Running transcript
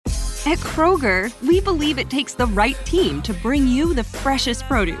At Kroger, we believe it takes the right team to bring you the freshest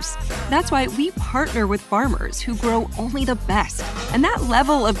produce. That's why we partner with farmers who grow only the best. And that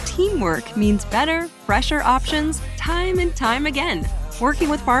level of teamwork means better, fresher options time and time again. Working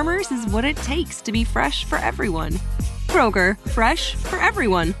with farmers is what it takes to be fresh for everyone. Kroger, fresh for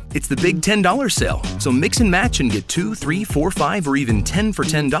everyone. It's the big $10 sale, so mix and match and get 2, 3, 4, 5, or even 10 for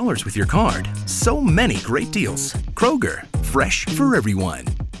 $10 with your card. So many great deals. Kroger, fresh for everyone.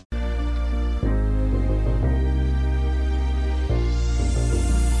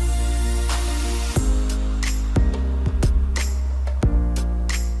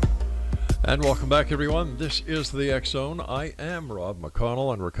 And welcome back, everyone. This is the X Zone. I am Rob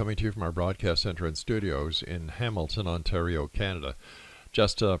McConnell, and we're coming to you from our broadcast center and studios in Hamilton, Ontario, Canada.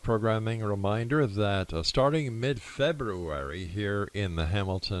 Just a programming reminder that starting mid-February here in the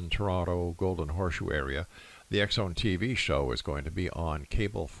Hamilton, Toronto, Golden Horseshoe area, the X Zone TV show is going to be on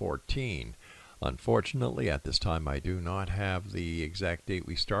Cable 14. Unfortunately, at this time, I do not have the exact date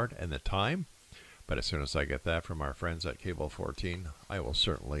we start and the time. But as soon as I get that from our friends at Cable 14, I will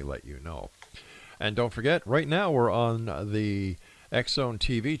certainly let you know. And don't forget, right now we're on the X Zone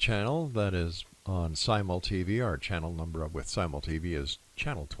TV channel that is on Simul TV. Our channel number with Simul TV is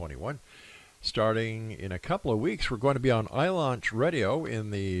channel 21. Starting in a couple of weeks, we're going to be on iLaunch Radio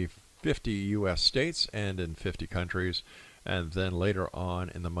in the 50 U.S. states and in 50 countries. And then later on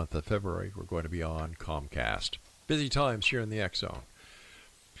in the month of February, we're going to be on Comcast. Busy times here in the X Zone.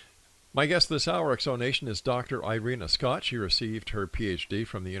 My guest this hour, X Zone Nation, is Dr. Irena Scott. She received her PhD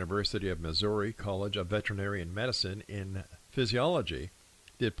from the University of Missouri College of Veterinary Medicine in physiology,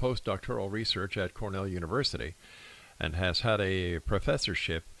 did postdoctoral research at Cornell University, and has had a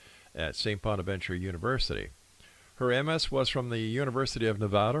professorship at St. Bonaventure University. Her MS was from the University of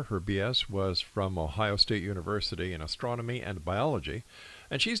Nevada. Her BS was from Ohio State University in astronomy and biology.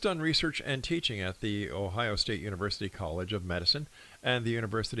 And she's done research and teaching at the Ohio State University College of Medicine and the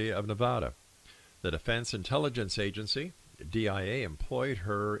University of Nevada. The Defense Intelligence Agency, DIA, employed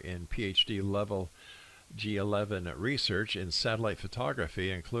her in PhD level G11 research in satellite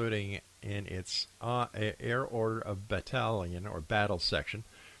photography, including in its Air Order of Battalion or Battle section,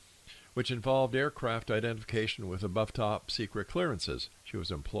 which involved aircraft identification with above top secret clearances. She was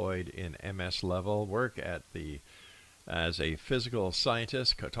employed in MS level work as a physical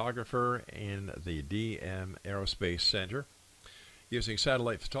scientist, cartographer in the DM Aerospace Center using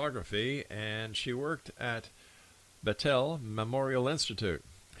satellite photography, and she worked at Battelle Memorial Institute.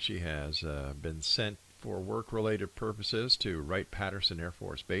 She has been sent for work-related purposes to Wright-Patterson Air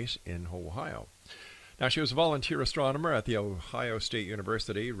Force Base in Ohio. Now, she was a volunteer astronomer at the Ohio State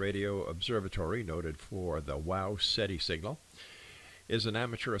University Radio Observatory, noted for the WOW SETI signal, is an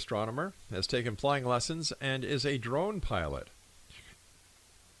amateur astronomer, has taken flying lessons, and is a drone pilot.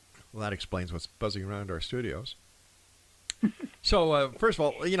 Well, that explains what's buzzing around our studios. So, first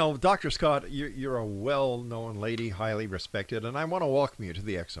of all, Dr. Scott, you're a well-known lady, highly respected, and I want to welcome you to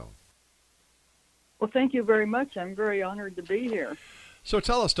the X Zone. Well, thank you very much. I'm very honored to be here. So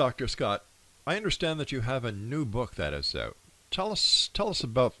tell us, Dr. Scott, I understand that you have a new book that is out. Tell us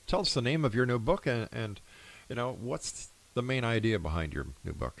the name of your new book and what's the main idea behind your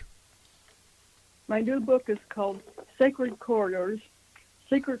new book. My new book is called Sacred Corridors,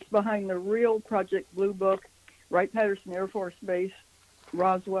 Secrets Behind the Real Project Blue Book, Wright-Patterson Air Force Base,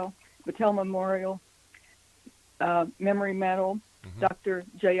 Roswell, Battelle Memorial, Memory Medal, Dr.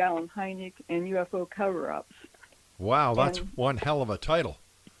 J. Allen Hynek, and UFO cover-ups. Wow, that's one hell of a title.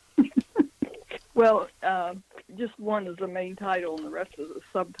 Well, just one is the main title and the rest is a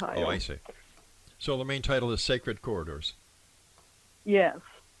subtitle. Oh, I see. So the main title is Sacred Corridors. Yes.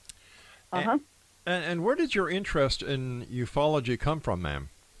 Uh-huh. And where did your interest in ufology come from, ma'am?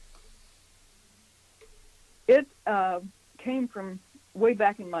 It came from way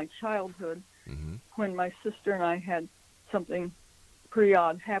back in my childhood when my sister and I had something pretty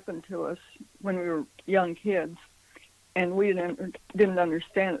odd happen to us when we were young kids. And we didn't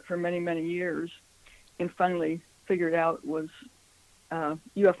understand it for many, many years, and finally figured out it was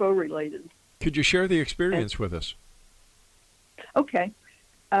UFO related. Could you share the experience with us? Okay.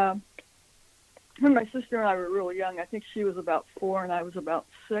 When my sister and I were really young, I think she was about 4 and I was about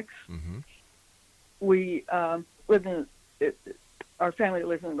 6. We lived our family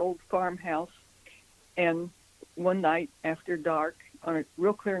lived in an old farmhouse, and one night after dark, on a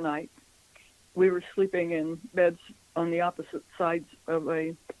real clear night, we were sleeping in beds on the opposite sides of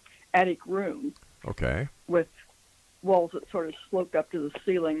a attic room. Okay. With walls that sort of sloped up to the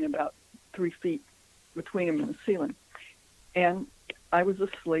ceiling, about 3 feet between them and the ceiling. And I was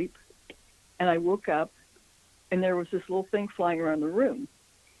asleep, and I woke up, and there was this little thing flying around the room.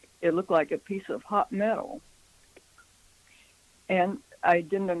 it looked like a piece of hot metal. And I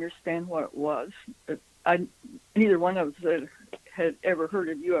didn't understand what it was. Neither one of us had ever heard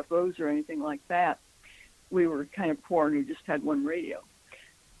of UFOs or anything like that. We were kind of poor and we just had one radio.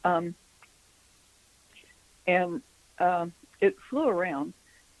 It flew around,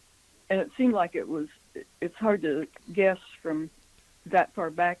 and it seemed like it's hard to guess from that far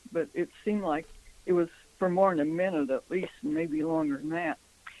back, but it seemed like it was for more than a minute at least, and maybe longer than that.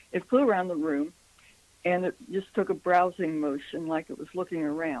 It flew around the room, and it just took a browsing motion like it was looking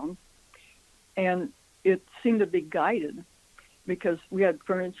around. And it seemed to be guided because we had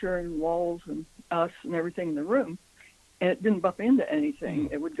furniture and walls and us and everything in the room, and it didn't bump into anything.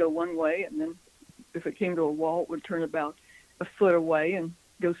 It would go one way, and then if it came to a wall, it would turn about a foot away and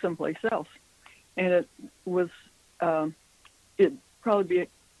go someplace else. And it was, it'd probably be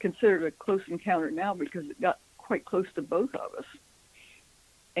considered a close encounter now because it got quite close to both of us.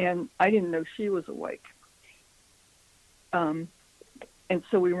 And I didn't know she was awake. And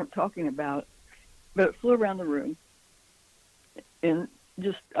so we weren't talking about it. But it flew around the room and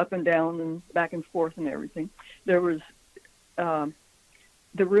just up and down and back and forth and everything. There was,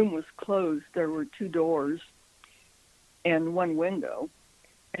 the room was closed. There were 2 doors and 1 window,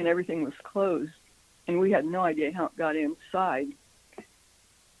 and everything was closed. And we had no idea how it got inside.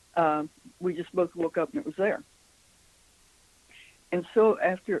 We just both woke up and it was there. And so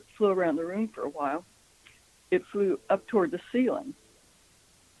after it flew around the room for a while, it flew up toward the ceiling.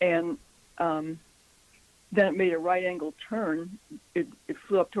 And then it made a right angle turn. It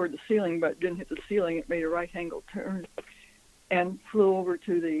flew up toward the ceiling, but it didn't hit the ceiling. It made a right angle turn and flew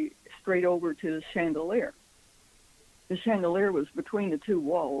straight over to the chandelier. The chandelier was between the 2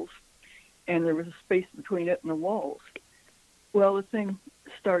 walls, and there was a space between it and the walls. Well, the thing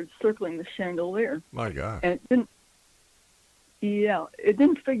started circling the chandelier. My gosh. And it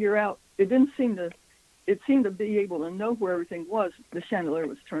didn't figure out, it seemed to be able to know where everything was. The chandelier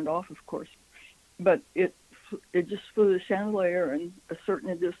was turned off, of course, but it just flew the chandelier and a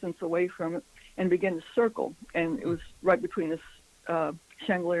certain distance away from it and began to circle. And it was right between this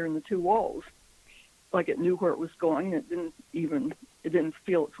chandelier and the 2 walls. Like it knew where it was going. It didn't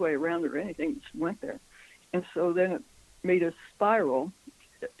feel its way around or anything. It just went there. And so then it made a spiral,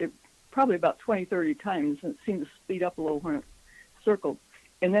 probably about 20, 30 times, and it seemed to speed up a little when it circled.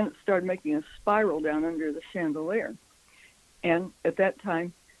 And then it started making a spiral down under the chandelier. And at that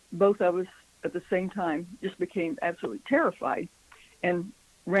time, both of us at the same time just became absolutely terrified and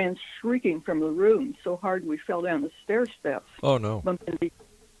ran shrieking from the room so hard we fell down the stair steps. Oh, no.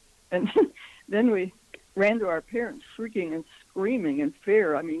 And then we ran to our parents shrieking and screaming in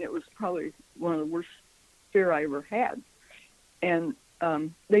fear. I mean, it was probably one of the worst fear I ever had. And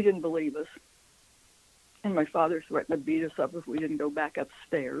they didn't believe us. And my father threatened to beat us up if we didn't go back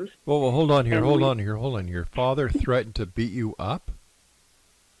upstairs. Well, hold on here. Your father threatened to beat you up?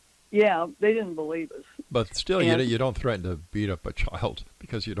 Yeah, they didn't believe us. But still, you don't threaten to beat up a child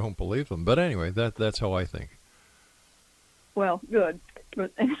because you don't believe them. But anyway, that's how I think. Well, good.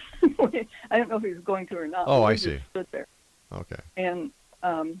 But I don't know if he was going to or not. Oh, I see. Stood there. Okay. And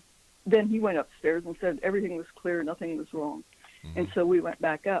then he went upstairs and said everything was clear, nothing was wrong. Mm-hmm. And so we went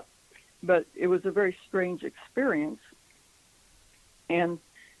back up. But it was a very strange experience. And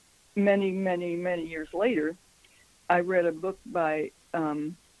many, many, many years later, I read a book by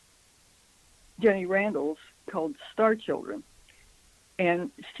Jenny Randalls called Star Children.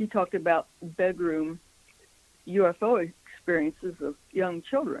 And she talked about bedroom UFO experiences of young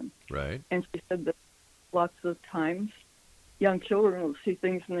children. Right. And she said that lots of times young children will see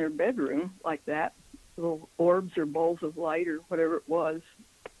things in their bedroom like that, little orbs or balls of light or whatever it was.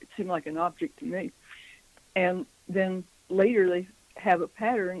 It seemed like an object to me. And then later they have a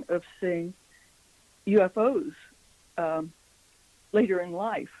pattern of seeing UFOs later in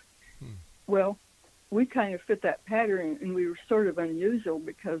life. Well, we kind of fit that pattern, and we were sort of unusual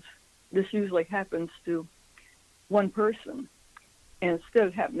because this usually happens to one person. And instead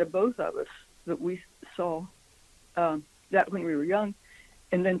of happening to both of us, that we saw that when we were young,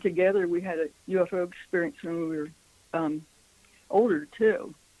 and then together we had a UFO experience when we were older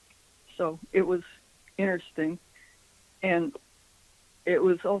too. So it was interesting, and it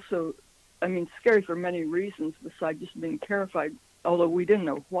was also, scary for many reasons besides just being terrified, although we didn't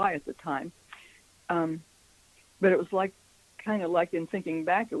know why at the time. But it was kind of like in thinking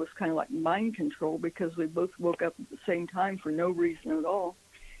back, it was kind of like mind control because we both woke up at the same time for no reason at all.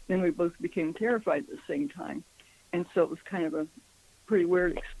 Then we both became terrified at the same time. And so it was kind of a pretty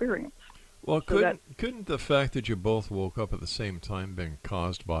weird experience. Well, couldn't the fact that you both woke up at the same time been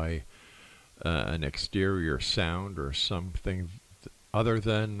caused by an exterior sound or something other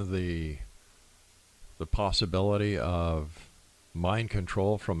than the possibility of mind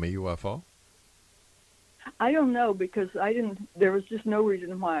control from a UFO? I don't know, because there was just no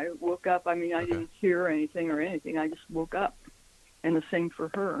reason why I woke up. I mean, I didn't hear anything or anything. I just woke up, and the same for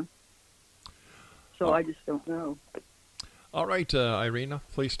her. So I just don't know. All right, Irena,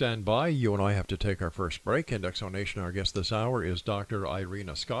 please stand by. You and I have to take our first break. And Exonation, our guest this hour is Dr.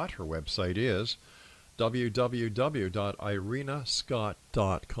 Irena Scott. Her website is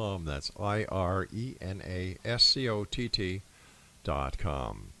www.irenascott.com. That's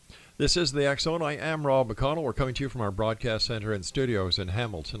IRENASCOTT.com. This is the X Zone. I am Rob McConnell. We're coming to you from our broadcast center and studios in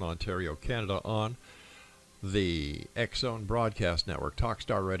Hamilton, Ontario, Canada, on the X Zone Broadcast Network,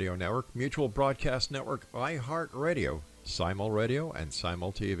 Talkstar Radio Network, Mutual Broadcast Network, iHeartRadio, Simul Radio, and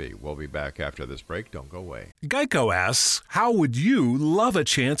Simul TV. We'll be back after this break. Don't go away. Geico asks, how would you love a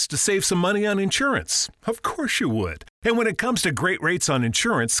chance to save some money on insurance? Of course you would. And when it comes to great rates on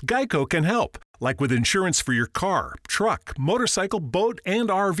insurance, Geico can help. Like with insurance for your car, truck, motorcycle, boat, and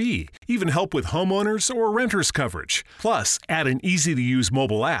RV. Even help with homeowners or renters coverage. Plus, add an easy-to-use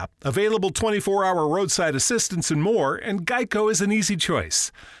mobile app, available 24-hour roadside assistance, and more, and Geico is an easy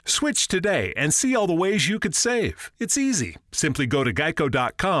choice. Switch today and see all the ways you could save. It's easy. Simply go to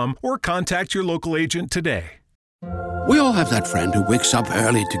geico.com or contact your local agent today. We all have that friend who wakes up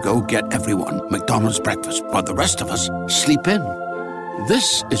early to go get everyone McDonald's breakfast, while the rest of us sleep in.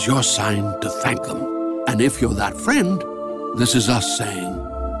 This is your sign to thank them. And if you're that friend, this is us saying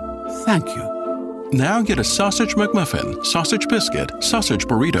thank you. Now get a sausage McMuffin, sausage biscuit, sausage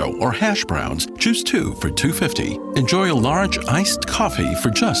burrito, or hash browns. Choose 2 for $2.50. Enjoy a large iced coffee for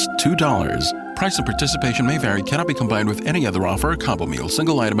just $2. Price and participation may vary. Cannot be combined with any other offer or combo meal.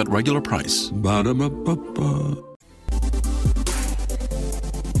 Single item at regular price. Ba-da-ba-ba-ba.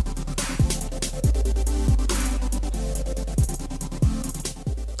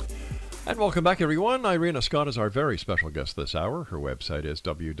 And welcome back, everyone. Irena Scott is our very special guest this hour. Her website is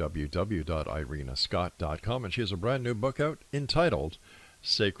www.irenascott.com, and she has a brand new book out entitled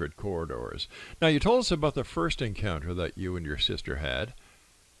Sacred Corridors. Now, you told us about the first encounter that you and your sister had,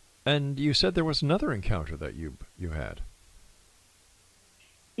 and you said there was another encounter that you had.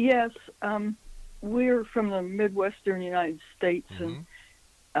 Yes, we're from the Midwestern United States, and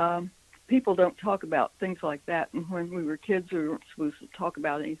people don't talk about things like that. And when we were kids, we weren't supposed to talk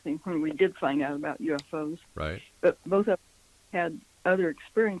about anything when we did find out about UFOs. Right. But both of us had other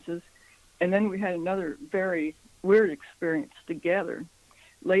experiences. And then we had another very weird experience together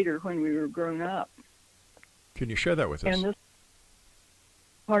later when we were grown up. Can you share that with us?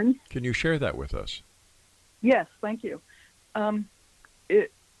 Pardon? Can you share that with us? Yes, thank you.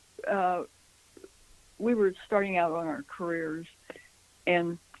 We were starting out on our careers,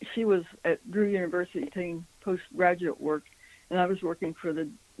 and she was at Drew University taking postgraduate work, and I was working for the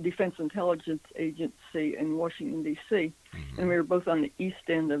Defense Intelligence Agency in Washington, D.C., and we were both on the east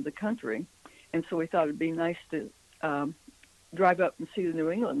end of the country, and so we thought it'd be nice to drive up and see the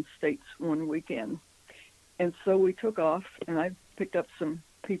New England states one weekend. And so we took off, and I picked up some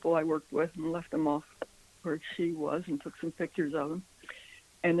people I worked with and left them off where she was and took some pictures of them.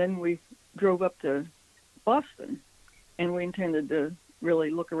 And then we drove up to Boston, and we intended to really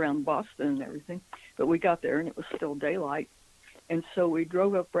look around Boston and everything. But we got there, and it was still daylight. And so we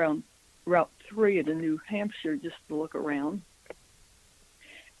drove up around Route 3 into New Hampshire just to look around,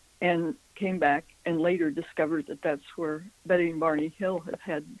 and came back and later discovered that that's where Betty and Barney Hill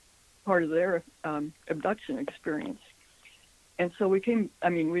had part of their abduction experience. And so we didn't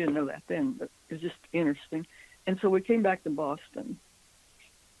know that then, but it was just interesting. And so we came back to Boston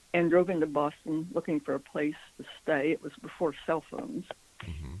and drove into Boston looking for a place to stay. It was before cell phones,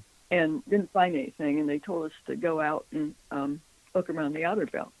 and didn't find anything. And they told us to go out and look around the outer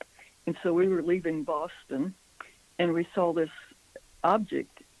belt. And so we were leaving Boston, and we saw this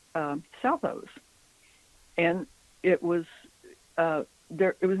object south of us, and it was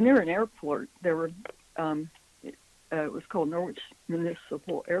there. It was near an airport. There were it was called Norwich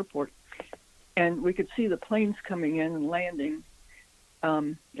Municipal Airport, and we could see the planes coming in and landing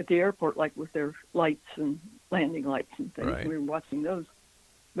at the airport, like with their lights and landing lights and things. Right. We were watching those.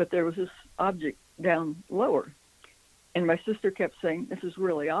 But there was this object down lower. And my sister kept saying, this is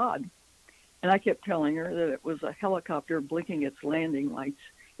really odd. And I kept telling her that it was a helicopter blinking its landing lights.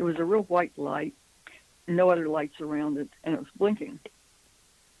 It was a real white light, no other lights around it, and it was blinking.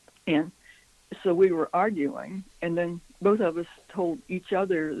 And so we were arguing, and then both of us told each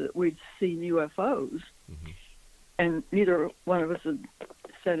other that we'd seen UFOs. And neither one of us had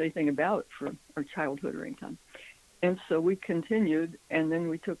said anything about it for our childhood or any time. And so we continued, and then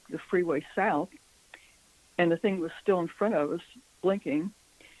we took the freeway south, and the thing was still in front of us, blinking,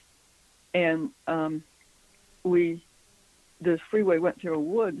 and the freeway went through a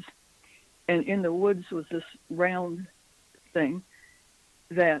woods, and in the woods was this round thing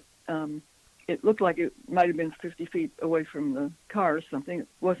that it looked like it might have been 50 feet away from the car or something. It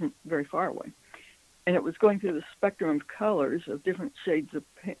wasn't very far away. And it was going through the spectrum of colors of different shades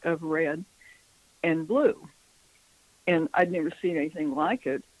of red and blue. And I'd never seen anything like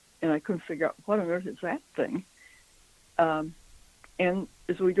it, and I couldn't figure out what on earth is that thing. And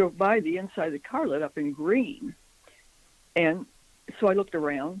as we drove by, the inside of the car lit up in green. And so I looked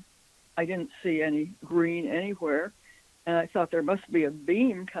around. I didn't see any green anywhere. And I thought there must be a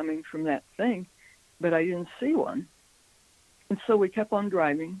beam coming from that thing, but I didn't see one. And so we kept on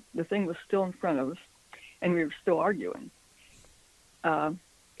driving. The thing was still in front of us, and we were still arguing.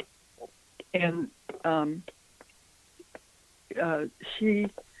 She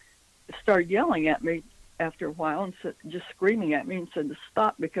started yelling at me after a while and said, just screaming at me, and said to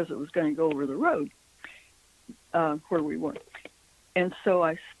stop because it was going to go over the road where we were. And so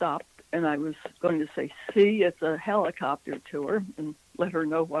I stopped, and I was going to say, see, it's a helicopter to her, and let her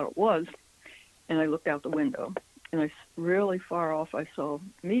know what it was. And I looked out the window, and really far off, I saw a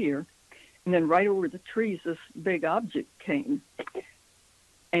meteor. And then right over the trees, this big object came.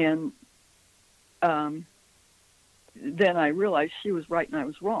 And then I realized she was right and I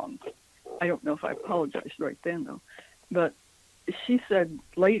was wrong. I don't know if I apologized right then, though. But she said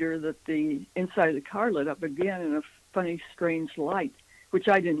later that the inside of the car lit up again in a funny, strange light, which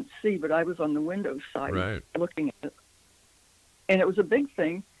I didn't see, but I was on the window side looking at it. And it was a big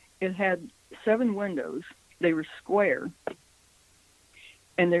thing. It had 7 windows. They were square,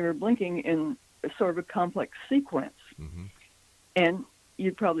 and they were blinking in a sort of a complex sequence. Mm-hmm. And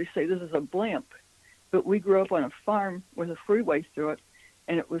you'd probably say this is a blimp, but we grew up on a farm with a freeway through it,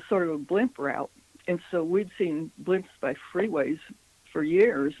 and it was sort of a blimp route. And so we'd seen blimps by freeways for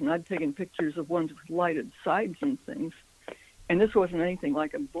years, and I'd taken pictures of ones with lighted sides and things. And this wasn't anything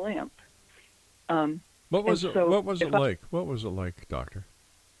like a blimp. What was it like? What was it like, Doctor?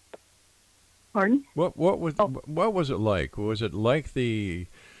 Pardon? What was it like? Was it like the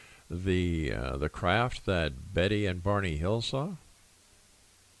craft that Betty and Barney Hill saw?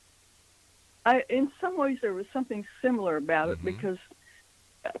 In some ways, there was something similar about it, because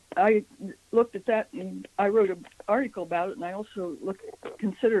I looked at that and I wrote an article about it, and I also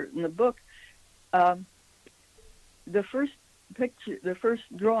considered it in the book. The first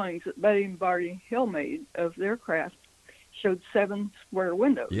drawings that Betty and Barney Hill made of their craft showed 7 square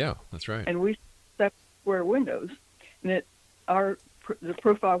windows. Yeah, that's right. And we 7 square windows, and the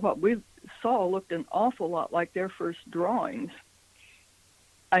profile of what we saw looked an awful lot like their first drawings.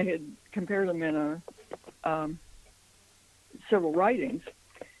 I had compared them in several writings.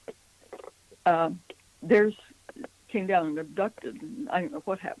 Theirs came down and abducted. I don't know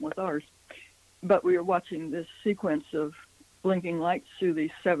what happened with ours, but we were watching this sequence of blinking lights through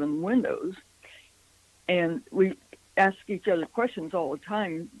these 7 windows, and we ask each other questions all the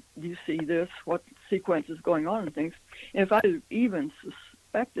time. Do you see this? What sequence is going on and things? And if I had even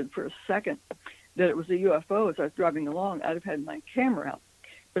suspected for a second that it was a UFO as I was driving along, I'd have had my camera out.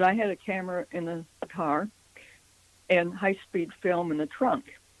 But I had a camera in the car and high-speed film in the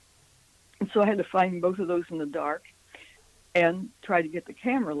trunk. And so I had to find both of those in the dark and try to get the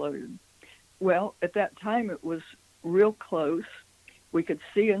camera loaded. Well, at that time, it was real close. We could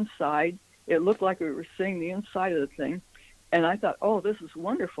see inside. It looked like we were seeing the inside of the thing. And I thought, oh, this is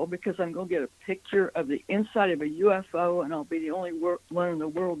wonderful, because I'm going to get a picture of the inside of a UFO, and I'll be the only one in the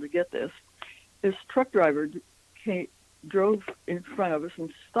world to get this. This truck driver drove in front of us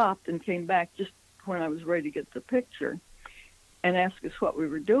and stopped and came back just when I was ready to get the picture and asked us what we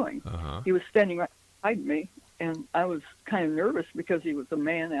were doing. He was standing right behind me, and I was kind of nervous because he was a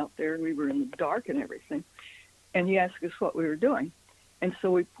man out there, and we were in the dark and everything. And he asked us what we were doing. And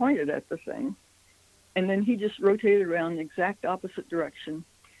so we pointed at the thing, and then he just rotated around the exact opposite direction,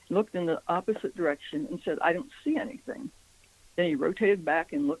 looked in the opposite direction, and said, I don't see anything. Then he rotated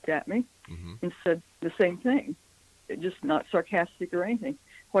back and looked at me and said the same thing, just not sarcastic or anything.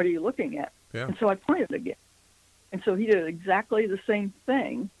 What are you looking at? Yeah. And so I pointed again. And so he did exactly the same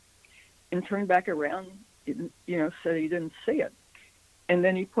thing and turned back around, said he didn't see it. And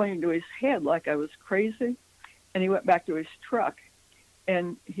then he pointed to his head like I was crazy, and he went back to his truck.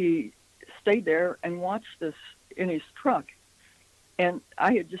 And he stayed there and watched this in his truck. And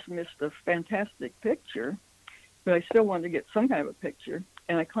I had just missed a fantastic picture, but I still wanted to get some kind of a picture.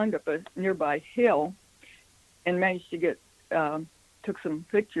 And I climbed up a nearby hill and managed to get, took some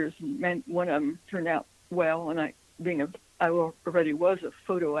pictures. One of them turned out well, and I already was a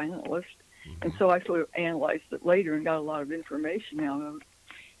photo analyst, And so I sort of analyzed it later and got a lot of information out of it.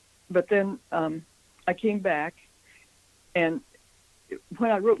 But then I came back, and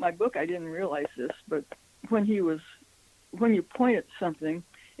when I wrote my book, I didn't realize this, but when you point at something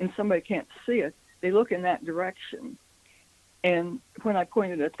and somebody can't see it, they look in that direction. And when I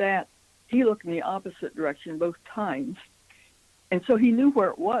pointed at that, he looked in the opposite direction both times. And so he knew where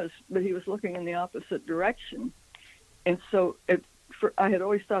it was, but he was looking in the opposite direction. And so I had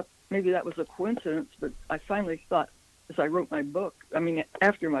always thought maybe that was a coincidence, but I finally thought, as I wrote my book,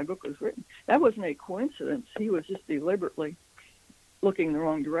 after my book was written, that wasn't a coincidence. He was just deliberately looking in the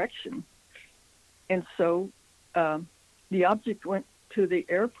wrong direction. And so the object went to the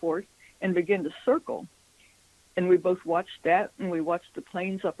airport and began to circle. And we both watched that, and we watched the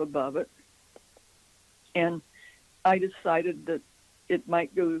planes up above it. And I decided that it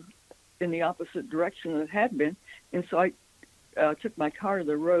might go in the opposite direction that it had been. And so I took my car to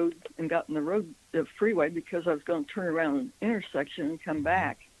the road and got in the freeway, because I was going to turn around an intersection and come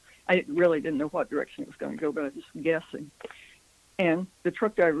back. I really didn't know what direction it was going to go, but I was just guessing. And the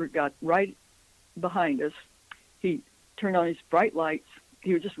truck driver got right behind us. He turned on his bright lights.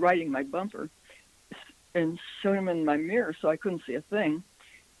 He was just riding my bumper, and showed him in my mirror so I couldn't see a thing.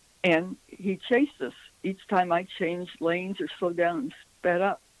 And he chased us. Each time I changed lanes or slowed down and sped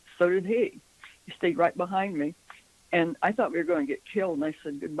up, so did he. He stayed right behind me. And I thought we were going to get killed, and I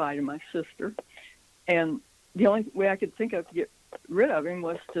said goodbye to my sister. And the only way I could think of to get rid of him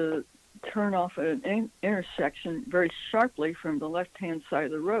was to turn off at an intersection very sharply from the left-hand side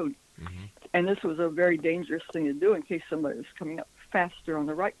of the road. Mm-hmm. And this was a very dangerous thing to do in case somebody was coming up faster on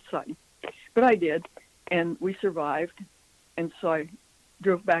the right side. But I did, and we survived. And so I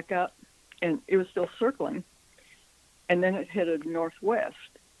drove back up, and it was still circling. And then it headed northwest.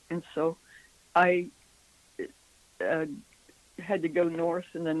 And so I had to go north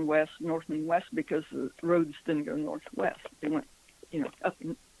and then west, north and west, because the roads didn't go northwest. They went, up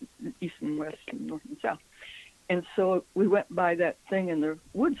and east and west and north and south. And so we went by that thing in the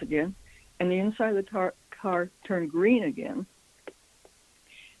woods again, and the inside of the car turned green again.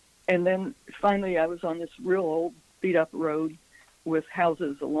 And then finally I was on this real old beat-up road with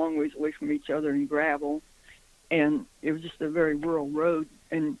houses a long ways away from each other and gravel. And it was just a very rural road,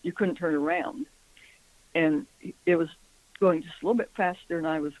 and you couldn't turn around. And it was going just a little bit faster than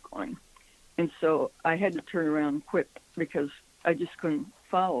I was going. And so I had to turn around and quit, because I just couldn't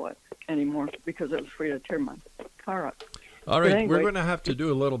follow it anymore, because I was afraid I'd tear my car up. All right, anyway, we're going to have to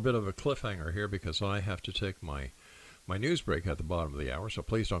do a little bit of a cliffhanger here, because I have to take my news break at the bottom of the hour, so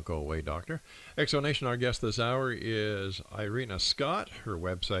please don't go away, Doctor. Exonation, our guest this hour is Irena Scott. Her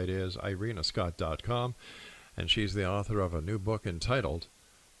website is irenascott.com, and she's the author of a new book entitled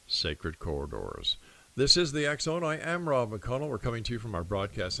Sacred Corridors. This is the X Zone. I am Rob McConnell. We're coming to you from our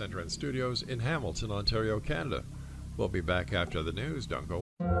broadcast center and studios in Hamilton, Ontario, Canada. We'll be back after the news. Don't go.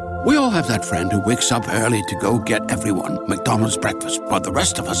 We all have that friend who wakes up early to go get everyone McDonald's breakfast, while the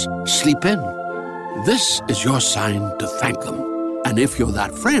rest of us sleep in. This is your sign to thank them. And if you're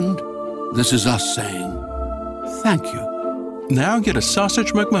that friend, this is us saying thank you. Now get a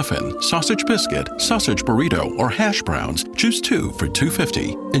sausage McMuffin, sausage biscuit, sausage burrito, or hash browns. Choose 2 for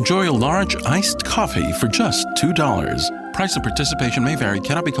 $2.50. Enjoy a large iced coffee for just $2. Price and participation may vary.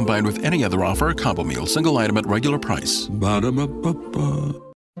 Cannot be combined with any other offer or combo meal. Single item at regular price. Ba-da-ba-ba-ba.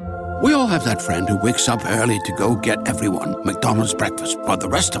 We all have that friend who wakes up early to go get everyone McDonald's breakfast, while the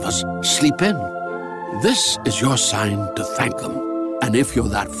rest of us sleep in. This is your sign to thank them. And if you're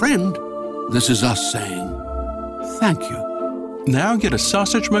that friend, this is us saying thank you. Now get a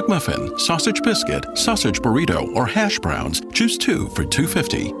sausage McMuffin, sausage biscuit, sausage burrito, or hash browns. Choose 2 for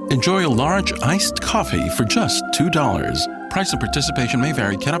 $2.50. Enjoy a large iced coffee for just $2. Price and participation may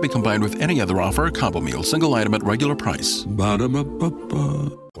vary. Cannot be combined with any other offer or combo meal. Single item at regular price.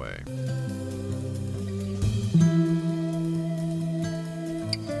 Ba-da-ba-ba-ba.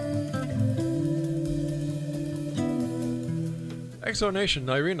 Exonation,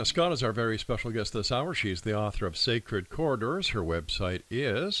 Irena Scott is our very special guest this hour. She's the author of Sacred Corridors. Her website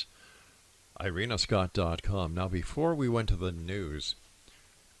is irenascott.com. Now, before we went to the news,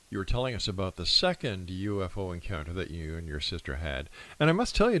 you were telling us about the second UFO encounter that you and your sister had. And I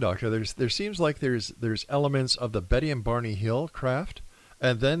must tell you, Doctor, there seems like there's elements of the Betty and Barney Hill craft,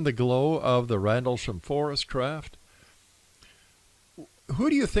 and then the glow of the Randlesham Forest craft. Who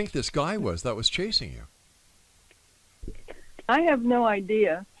do you think this guy was that was chasing you? I have no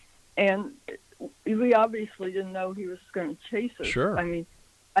idea, and we obviously didn't know he was going to chase us. Sure. I mean,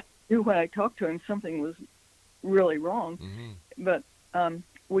 I knew when I talked to him something was really wrong, but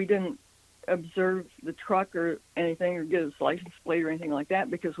we didn't observe the truck or anything or get his license plate or anything like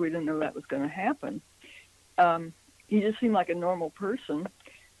that because we didn't know that was going to happen. He just seemed like a normal person,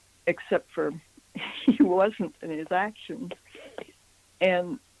 except for he wasn't in his actions.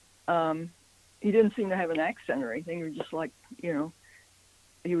 And he didn't seem to have an accent or anything. He was just like, you know,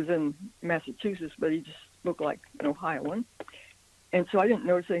 he was in Massachusetts, but he just spoke like an Ohioan. And so I didn't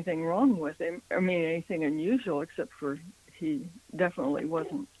notice anything wrong with him. I mean, anything unusual, except for he definitely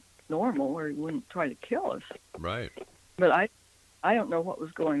wasn't normal, or he wouldn't try to kill us. Right. But I don't know what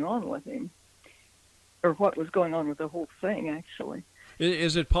was going on with him, or what was going on with the whole thing, actually.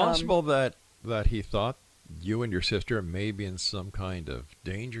 Is it possible that he thought you and your sister may be in some kind of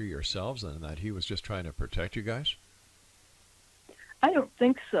danger yourselves, and that he was just trying to protect you guys? I don't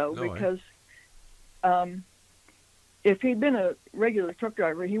think so, No, because if he'd been a regular truck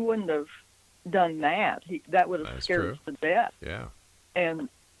driver, he wouldn't have done that. That would have scared us to death. Yeah. And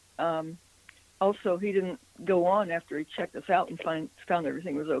also, he didn't go on after he checked us out and found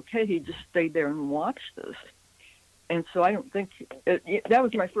everything was okay. He just stayed there and watched us. And so I don't think that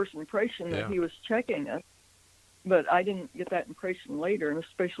was my first impression, that he was checking us. But I didn't get that impression later, and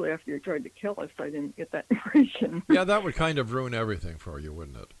especially after he tried to kill us, I didn't get that impression. Yeah, that would kind of ruin everything for you,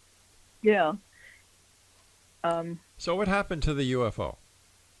 wouldn't it? Yeah. So what happened to the UFO?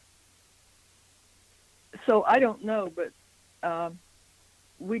 So I don't know, but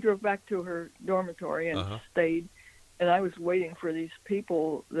we drove back to her dormitory and stayed, and I was waiting for these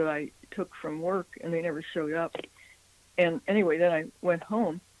people that I took from work, and they never showed up. And anyway, then I went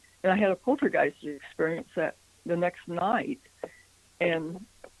home, and I had a poltergeist experience the next night, and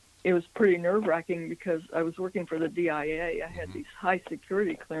it was pretty nerve-wracking because I was working for the DIA. I had these high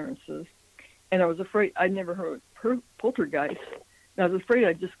security clearances, and I was afraid. I'd never heard of poltergeist, and I was afraid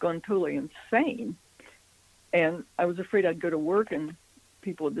I'd just gone totally insane, and I was afraid I'd go to work and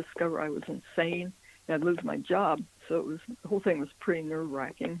people would discover I was insane and I'd lose my job. So the whole thing was pretty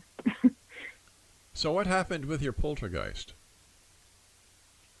nerve-wracking. So what happened with your poltergeist?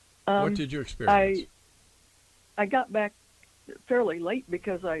 What did you experience? I got back fairly late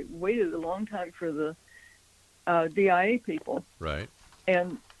because I waited a long time for the DIA people. Right.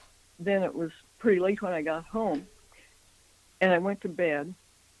 And then it was pretty late when I got home. And I went to bed,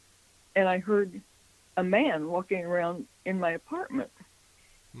 and I heard a man walking around in my apartment.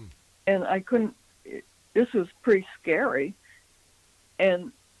 And I couldn't, this was pretty scary.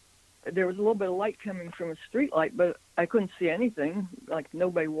 And there was a little bit of light coming from a street light, but I couldn't see anything, like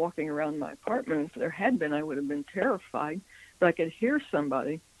nobody walking around my apartment. If there had been, I would have been terrified, but I could hear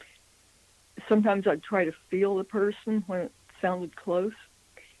somebody. Sometimes I'd try to feel the person when it sounded close,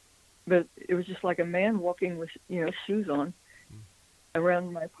 but it was just like a man walking with, shoes on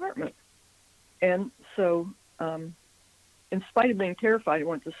around my apartment. And so, in spite of being terrified, I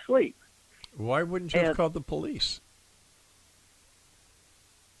went to sleep. Why wouldn't you have called the police?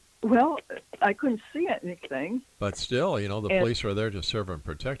 Well, I couldn't see anything. But still, the police are there to serve and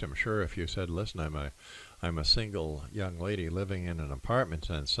protect. I'm sure if you said, "Listen, I'm a single young lady living in an apartment,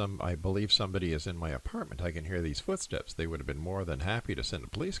 and I believe somebody is in my apartment. I can hear these footsteps," they would have been more than happy to send a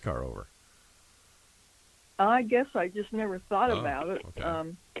police car over. I guess I just never thought about it.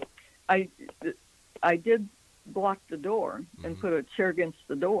 Okay. I did block the door and put a chair against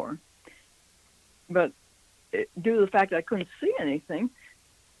the door, but due to the fact that I couldn't see anything,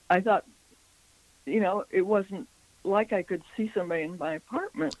 I thought, it wasn't like I could see somebody in my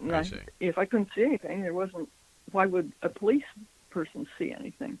apartment. And if I couldn't see anything, why would a police person see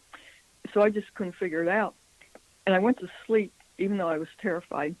anything? So I just couldn't figure it out. And I went to sleep, even though I was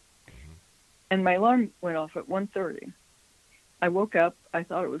terrified. And my alarm went off at 1:30. I woke up. I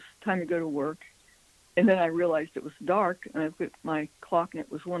thought it was time to go to work. And then I realized it was dark, and I looked at my clock, and it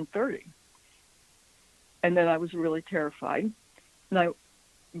was 1:30. And then I was really terrified.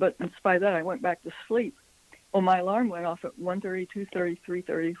 But in spite of that, I went back to sleep. Well, my alarm went off at 1:30, 2:30,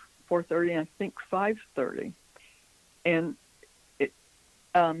 3:30, 4:30, and I think 5:30. And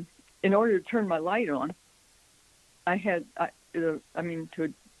in order to turn my light on, I had, to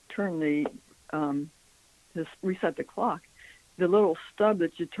turn to reset the clock, the little stub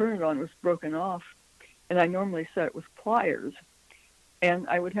that you turn it on was broken off, and I normally set it with pliers. And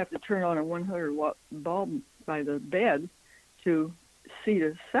I would have to turn on a 100-watt bulb by the bed to see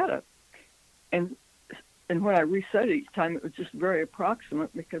the setup. And when I reset it each time, it was just very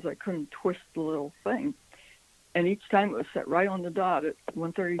approximate because I couldn't twist the little thing. And each time it was set right on the dot at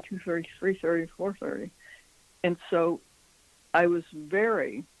 1:30, 2:30, 3:30, 4:30. And so I was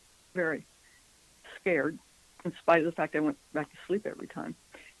very, very scared, in spite of the fact I went back to sleep every time.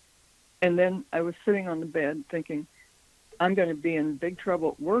 And then I was sitting on the bed thinking, I'm going to be in big trouble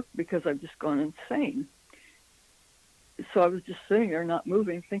at work because I've just gone insane. So I was just sitting there not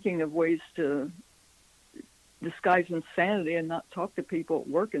moving, thinking of ways to disguise insanity and not talk to people at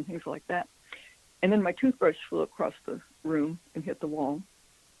work and things like that. And then my toothbrush flew across the room and hit the wall.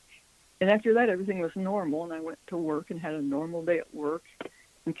 And after that, everything was normal, and I went to work and had a normal day at work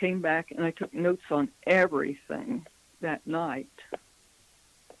and came back, and I took notes on everything that night.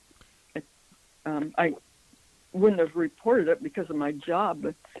 I wouldn't have reported it because of my job,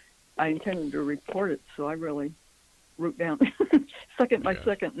 but I intended to report it, so I really wrote down second by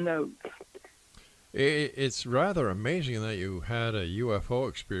second notes. It's rather amazing that you had a UFO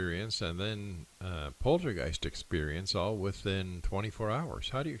experience and then poltergeist experience all within 24 hours.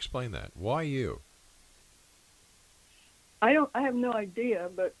 How do you explain that? Why you? I have no idea,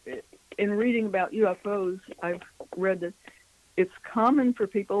 but in reading about UFOs, I've read that it's common for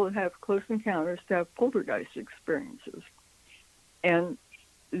people that have close encounters to have poltergeist experiences. And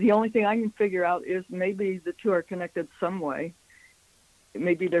the only thing I can figure out is maybe the two are connected some way.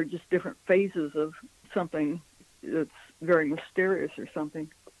 Maybe they're just different phases of something that's very mysterious or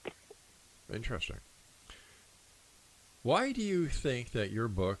something. Interesting. Why do you think that your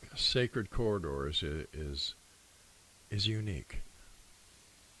book, Sacred Corridors, is unique?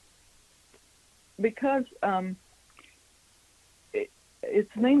 Because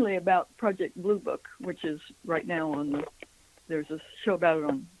it's mainly about Project Blue Book, which is right now on there's a show about it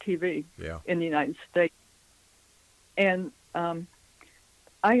on TV in the United States. And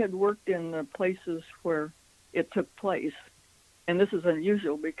I had worked in the places where it took place, and this is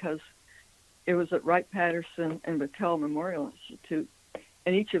unusual because it was at Wright-Patterson and Battelle Memorial Institute,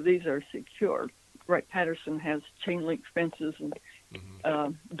 and each of these are secure. Wright-Patterson has chain link fences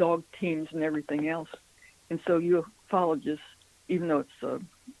and dog teams and everything else, and so ufologists, even though it's a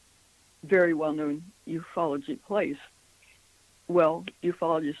very well-known ufology place, well,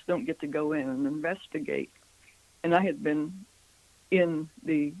 ufologists don't get to go in and investigate. And I had been in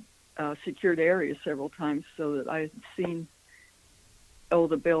the secured area several times so that I had seen all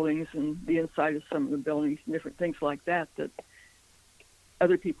the buildings and the inside of some of the buildings and different things like that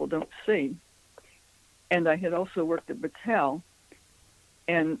other people don't see. And I had also worked at Battelle,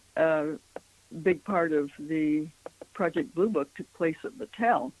 and a big part of the Project Blue Book took place at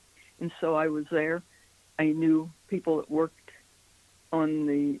Battelle. And so I was there. I knew people that worked on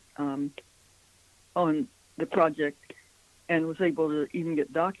the project and was able to even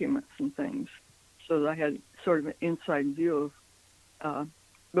get documents and things. So that I had sort of an inside view of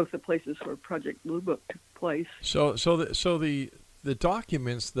both the places where Project Blue Book took place. So the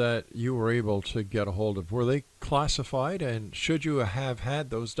documents that you were able to get a hold of, were they classified, and should you have had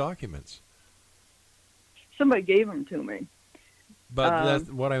those documents? Somebody gave them to me. But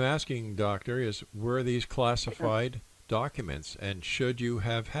what I'm asking, Doctor, is were these classified documents, and should you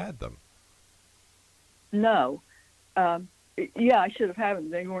have had them? No. Yeah, I should have had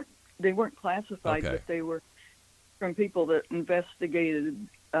them. They weren't classified, but they were from people that investigated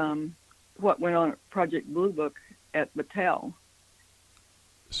what went on at Project Blue Book at Battelle.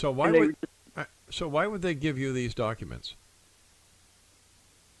 So why would they give you these documents?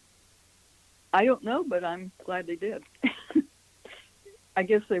 I don't know, but I'm glad they did. I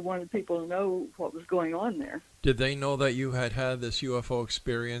guess they wanted people to know what was going on there. Did they know that you had had this UFO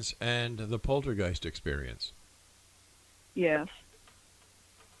experience and the poltergeist experience? Yes.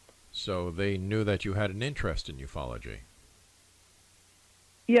 So they knew that you had an interest in ufology?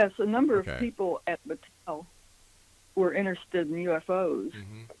 Yes, a number of people at Battelle were interested in UFOs.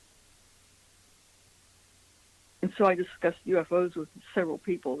 Mm-hmm. And so I discussed UFOs with several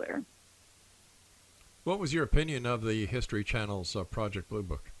people there. What was your opinion of the History Channel's Project Blue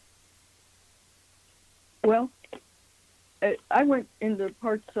Book? Well, I went into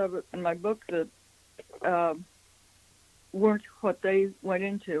parts of it in my book that weren't what they went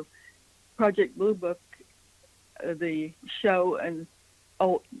into. Project Blue Book, the show and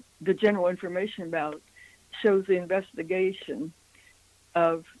the general information about it shows the investigation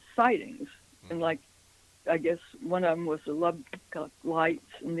of sightings. And like, I guess one of them was the Lubbock Lights,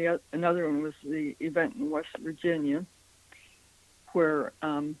 and another one was the event in West Virginia, where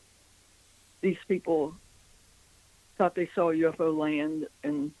these people thought they saw a UFO land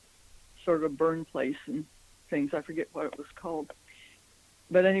and sort of a burn place and things. I forget what it was called.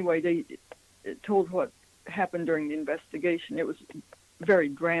 But anyway, it told what happened during the investigation. It was very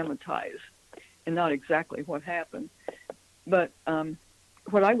dramatized and not exactly what happened. But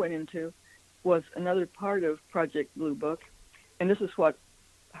what I went into was another part of Project Blue Book, and this is what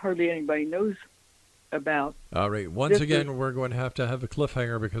hardly anybody knows about. All right. Once again, we're going to have a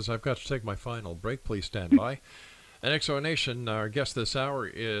cliffhanger because I've got to take my final break. Please stand by. And Exonation, our guest this hour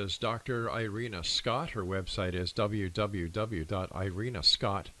is Dr. Irena Scott. Her website is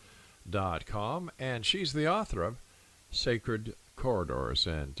www.irenascott.com, and she's the author of Sacred Corridors.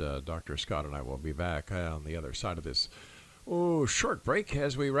 And Dr. Scott and I will be back on the other side of this short break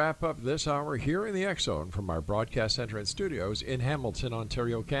as we wrap up this hour here in the X-Zone from our broadcast center and studios in Hamilton,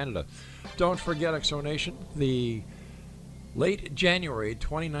 Ontario, Canada. Don't forget, Exonation, the late January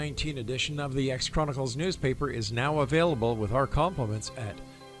 2019 edition of the X-Chronicles newspaper is now available with our compliments at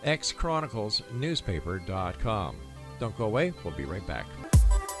xchroniclesnewspaper.com. Don't go away. We'll be right back.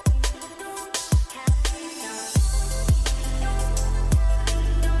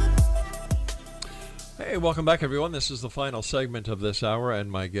 Hey, welcome back, everyone. This is the final segment of this hour,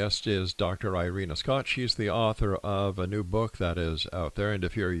 and my guest is Dr. Irena Scott. She's the author of a new book that is out there, and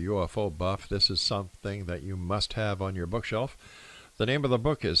if you're a UFO buff, this is something that you must have on your bookshelf. The name of the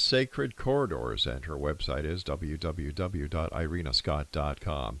book is Sacred Corridors, and her website is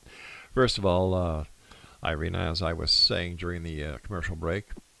www.irenascott.com. First of all, Irena, as I was saying during the commercial break,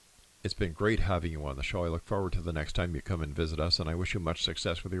 it's been great having you on the show. I look forward to the next time you come and visit us, and I wish you much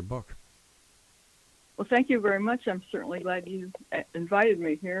success with your book. Well, thank you very much. I'm certainly glad you invited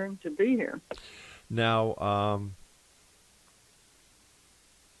me here and to be here. Now,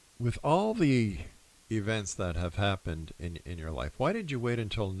 with all the events that have happened in your life, why did you wait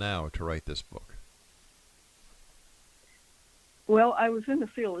until now to write this book? Well, I was in the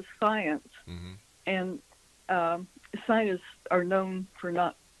field of science, and scientists are known for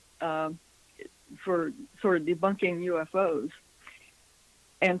not for sort of debunking UFOs.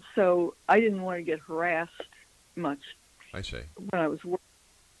 And so I didn't want to get harassed much. I see. When I was working.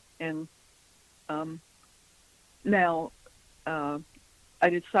 And now I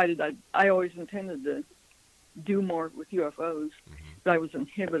decided I always intended to do more with UFOs, but I was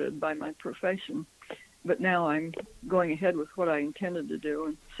inhibited by my profession. But now I'm going ahead with what I intended to do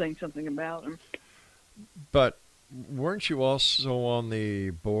and saying something about them. But weren't you also on the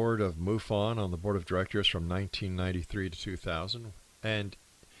board of MUFON, on the board of directors from 1993 to 2000? And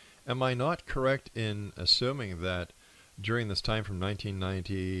am I not correct in assuming that during this time from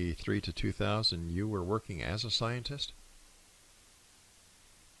 1993 to 2000, you were working as a scientist?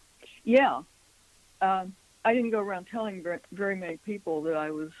 Yeah. I didn't go around telling very many people that I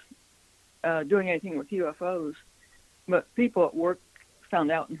was doing anything with UFOs, but people at work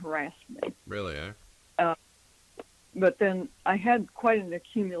found out and harassed me. Really, eh? But then I had quite an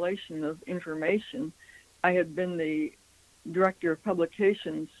accumulation of information. I had been the director of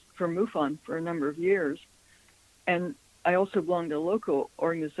publications for MUFON for a number of years, and I also belonged to a local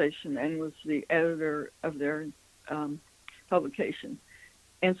organization and was the editor of their publication.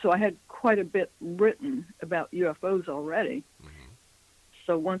 And so I had quite a bit written about UFOs already.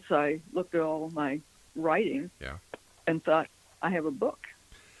 So once I looked at all my writing and thought, I have a book,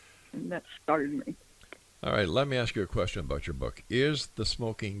 and that started me. All right, let me ask you a question about your book. Is the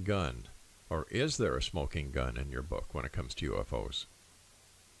smoking gun, or is there a smoking gun in your book when it comes to UFOs?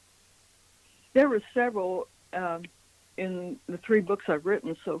 There were several in the 3 books I've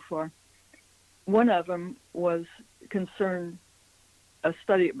written so far. One of them was concerned a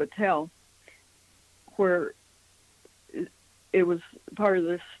study at Battelle, where it was part of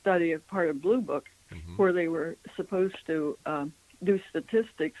this study, part of Blue Book, where they were supposed to do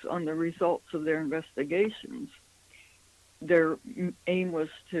statistics on the results of their investigations. Their aim was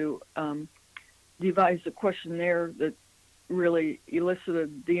to devise a questionnaire that really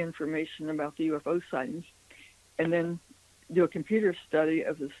elicited the information about the UFO sightings, and then do a computer study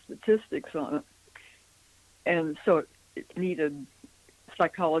of the statistics on it. And so it needed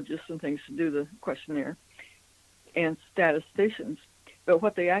psychologists and things to do the questionnaire, and statisticians. But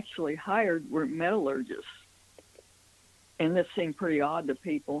what they actually hired were metallurgists. And this seemed pretty odd to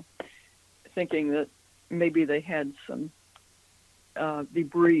people, thinking that maybe they had some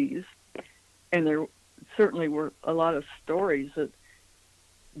debris. And there certainly were a lot of stories that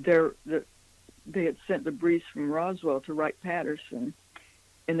they had sent debris from Roswell to Wright-Patterson,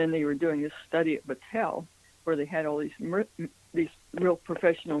 and then they were doing this study at Battelle, where they had all these real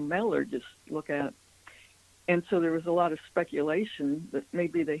professional metallurgists look at it. And so there was a lot of speculation that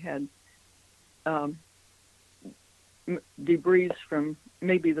maybe they had debris from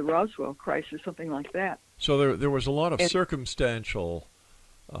maybe the Roswell crisis or something like that. So there was a lot of circumstantial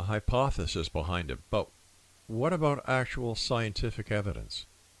hypothesis behind it, but what about actual scientific evidence?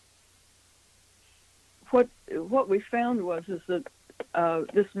 What we found was that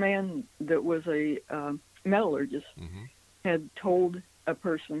this man that was a metallurgist had told a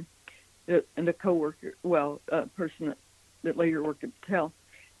person and a coworker, a person that later worked at Battelle,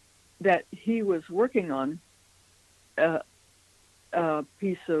 that he was working on a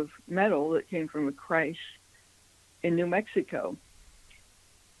piece of metal that came from a crash in New Mexico.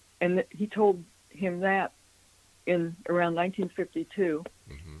 And he told him that in around 1952.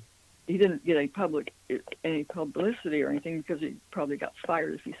 Mm-hmm. He didn't get any publicity or anything because he probably got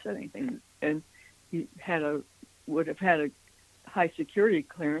fired if he said anything. And he would have had a high security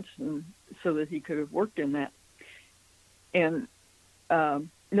clearance, and so that he could have worked in that. And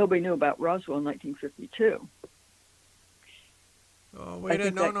nobody knew about Roswell in 1952. Oh, wait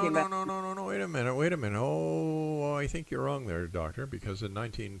a minute. Oh, I think you're wrong there, Doctor, because in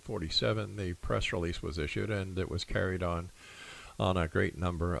 1947 the press release was issued and it was carried on a great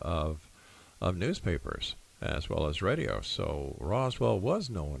number of newspapers as well as radio. So Roswell was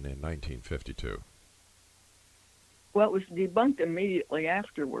known in 1952. Well, it was debunked immediately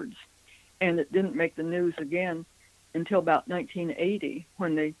afterwards, and it didn't make the news again until about 1980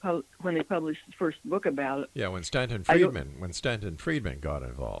 when they published the first book about it. Yeah, when Stanton Friedman got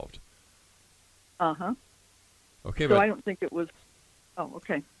involved. Uh-huh. Okay, so I don't think it was. Oh,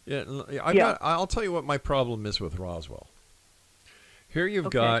 okay. Yeah, I'll tell you what my problem is with Roswell. Here you've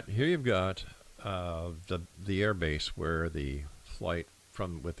got the air base where the flight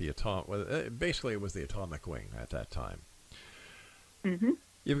basically it was the atomic wing at that time. Mm-hmm.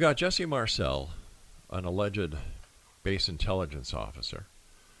 You've got Jesse Marcel, an alleged base intelligence officer,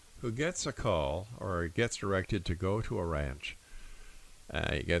 who gets a call or gets directed to go to a ranch.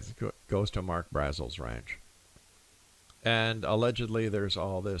 He goes to Mark Brazel's ranch. And allegedly there's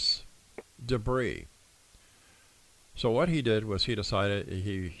all this debris. So what he did was he decided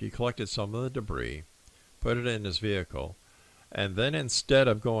he collected some of the debris, put it in his vehicle, and then instead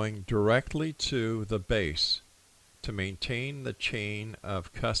of going directly to the base to maintain the chain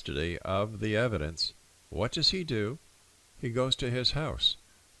of custody of the evidence, what does he do? He goes to his house,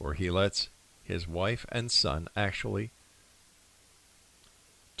 where he lets his wife and son actually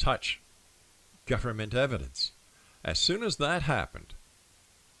touch government evidence. As soon as that happened,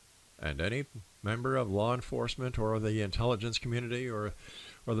 and any member of law enforcement or the intelligence community or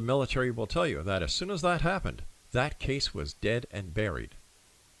the military will tell you that as soon as that happened, that case was dead and buried.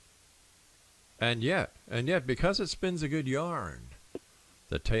 And yet, because it spins a good yarn,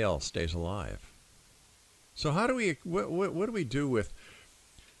 the tale stays alive. So how do we? What do we do with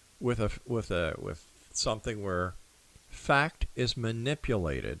something where fact is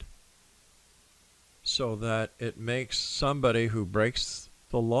manipulated so that it makes somebody who breaks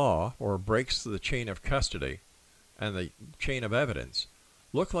the law or breaks the chain of custody and the chain of evidence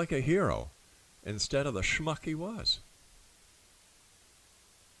look like a hero instead of the schmuck he was?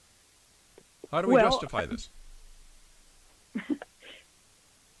 How do we justify this?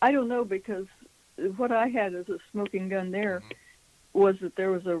 I don't know, because what I had as a smoking gun there was that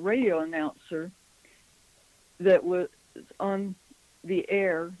there was a radio announcer that was on the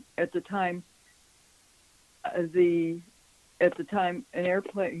air at the time. An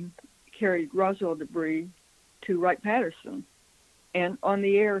airplane carried Roswell debris to Wright-Patterson, and on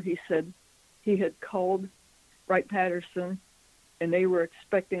the air he said he had called Wright-Patterson and they were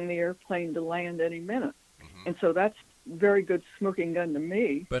expecting the airplane to land any minute. Mm-hmm. And so that's very good smoking gun to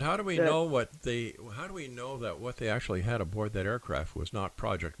me. But how do we know that what they actually had aboard that aircraft was not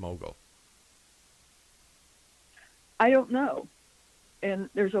Project Mogul? I don't know. And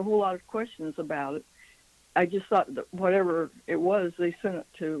there's a whole lot of questions about it. I just thought that whatever it was, they sent it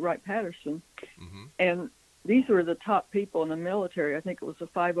to Wright-Patterson. Mm-hmm. And these were the top people in the military. I think it was the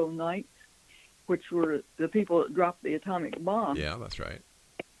 509th, which were the people that dropped the atomic bomb. Yeah, that's right.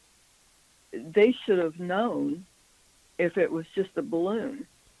 They should have known if it was just a balloon.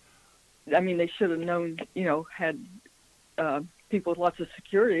 I mean, they should have known, had people with lots of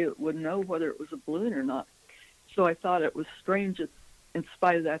security that would know whether it was a balloon or not. So I thought it was strange that in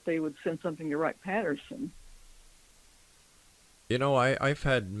spite of that, they would send something to Wright-Patterson. I've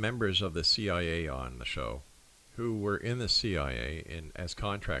had members of the CIA on the show who were in the CIA as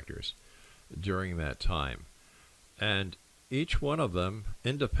contractors during that time. And each one of them,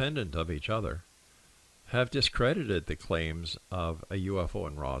 independent of each other, have discredited the claims of a UFO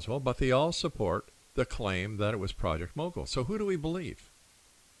in Roswell, but they all support the claim that it was Project Mogul. So who do we believe?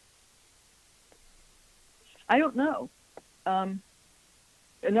 I don't know.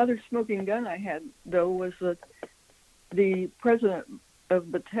 Another smoking gun I had, though, was that the president of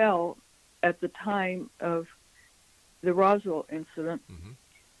Battelle at the time of the Roswell incident, mm-hmm.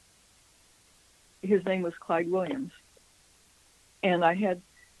 his name was Clyde Williams. And I had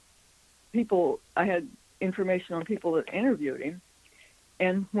information on people that interviewed him.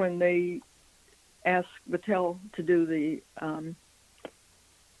 And when they asked Battelle to do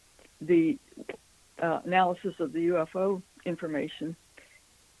the analysis of the UFO information.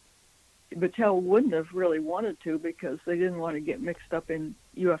 Battelle wouldn't have really wanted to because they didn't want to get mixed up in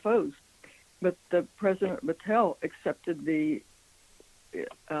UFOs. But the President Battelle accepted the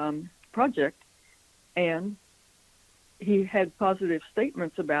project, and he had positive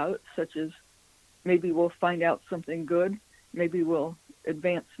statements about it, such as maybe we'll find out something good, maybe we'll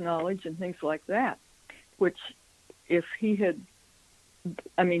advance knowledge and things like that, which if he had,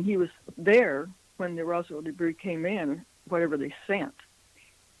 I mean, he was there when the Roswell debris came in, whatever they sent,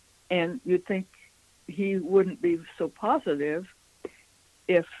 and you'd think he wouldn't be so positive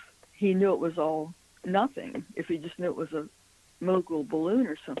if he knew it was all nothing, if he just knew it was a mogul balloon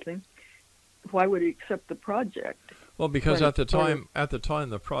or something. Why would he accept the project? Well, because at the time,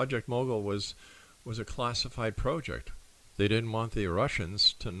 the Project Mogul was a classified project. They didn't want the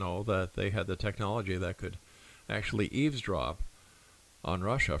Russians to know that they had the technology that could actually eavesdrop on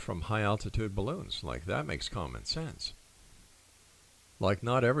Russia from high-altitude balloons. Like, that makes common sense. Like,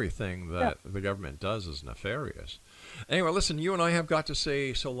 not everything that the government does is nefarious. Anyway, listen, you and I have got to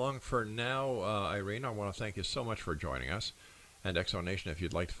say so long for now. Irene, I want to thank you so much for joining us. And Exonation, if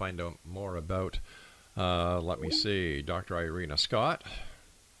you'd like to find out more about, let me see, Dr. Irena Scott,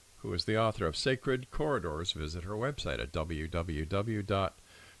 who is the author of Sacred Corridors, visit her website at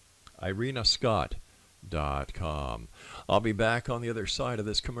www.irenascott.com. I'll be back on the other side of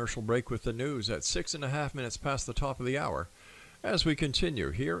this commercial break with the news at 6.5 minutes past the top of the hour, as we continue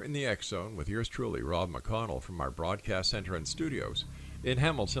here in the X Zone with yours truly, Rob McConnell, from our broadcast center and studios in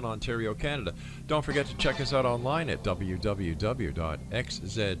Hamilton, Ontario, Canada. Don't forget to check us out online at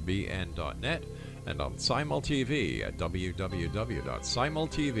www.xzbn.net and on SimulTV at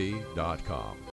www.simultv.com.